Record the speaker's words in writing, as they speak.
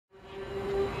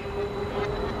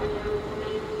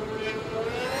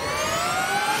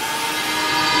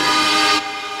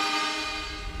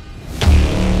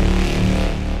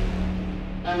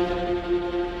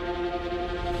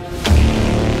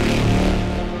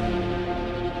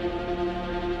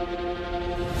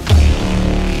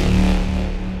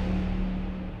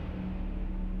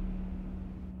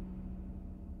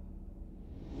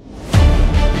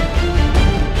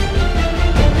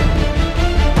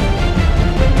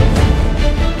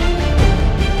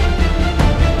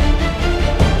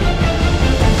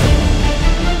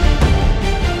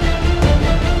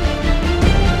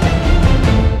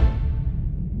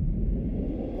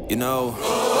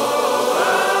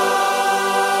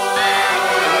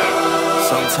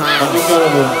관객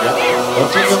여러분,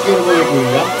 멋진 경기를 보여줄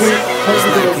양팀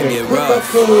선수들에게 큰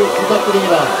박수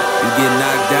부탁드립니다. You get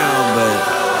knocked down, but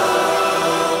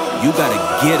you gotta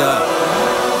get up.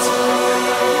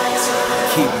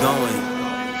 Keep going.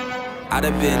 I'd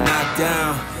have been knocked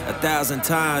down 1,000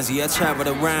 times, yeah, I traveled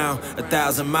around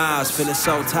 1,000 miles, feeling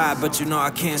so tired, but you know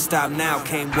I can't stop now.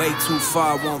 Came way too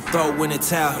far, won't throw in the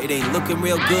towel. It ain't looking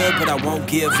real good, but I won't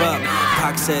give up.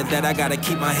 Pac said that I gotta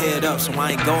keep my head up, so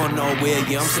I ain't going nowhere.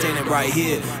 Yeah, I'm standing right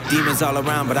here. Demons all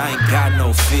around, but I ain't got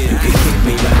no fear. You can kick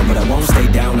me down, but I won't stay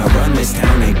down. I run this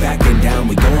town, ain't backing down.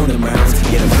 We going in rounds.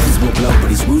 Yeah, the winds will blow, but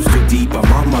these roots too deep.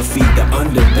 I'm on my feet, the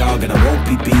underdog, and I won't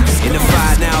be beat. In the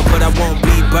fire now, but I won't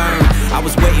be burned. I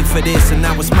was waiting for this, and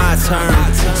now it's my turn.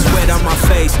 Sweat on my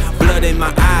face, blood in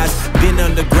my eyes. Been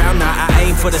underground, now I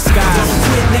aim for the sky. Don't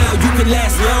quit now, you can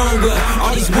last longer.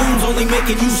 All these wounds only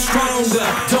making you stronger.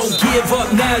 Don't give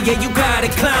up now, yeah, you gotta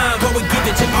climb. Go and give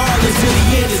it your all until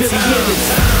the end of time.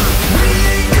 We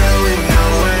ain't going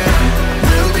nowhere.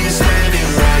 We'll be standing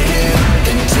right here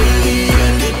until the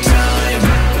end of time.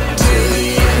 Till the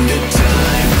end of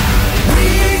time. We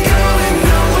ain't going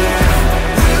nowhere.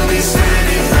 We'll be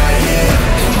standing right here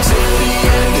until the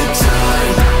end of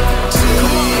time. Till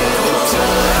the end of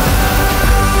time.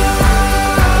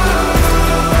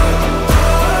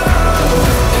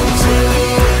 Until the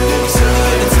end of time. Till the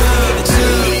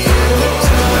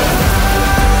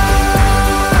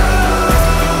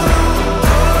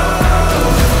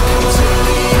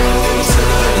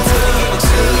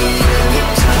end of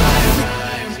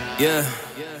time. Yeah.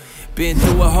 Been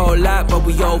through a whole lot, but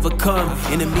we overcome.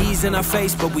 Enemies in our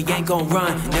face, but we ain't gon'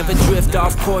 run. Never drift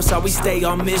off course, always stay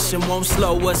on mission. Won't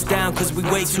slow us down, cause we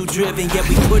way too driven. Yeah,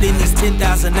 we put in these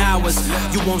 10,000 hours.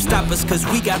 You won't stop us, cause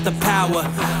we got the power.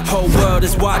 Whole world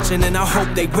is watching, and I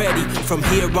hope they ready. From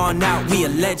here on out, we are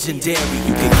legendary.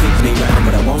 You can kick me round,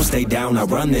 but I won't stay down. I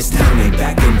run this town, ain't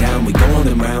backing down. We going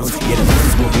in rounds. Yeah, the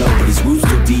winds will blow, but these roots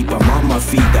too deep. I'm on my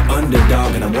feet, the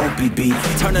underdog, and I won't be beat.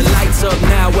 Turn the lights up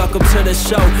now, welcome to the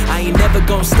show. I ain't never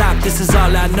gonna stop, this is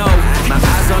all I know. My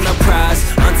eyes on the prize,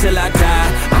 until I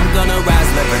die I'm gonna rise,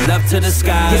 level up to the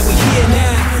skies. Yeah, we here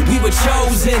now, we were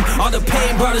chosen. All the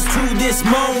pain brought us to this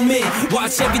moment.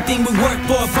 Watch everything we work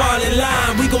for fall in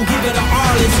line. We gon' give it our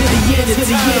all until the end of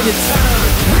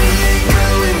time.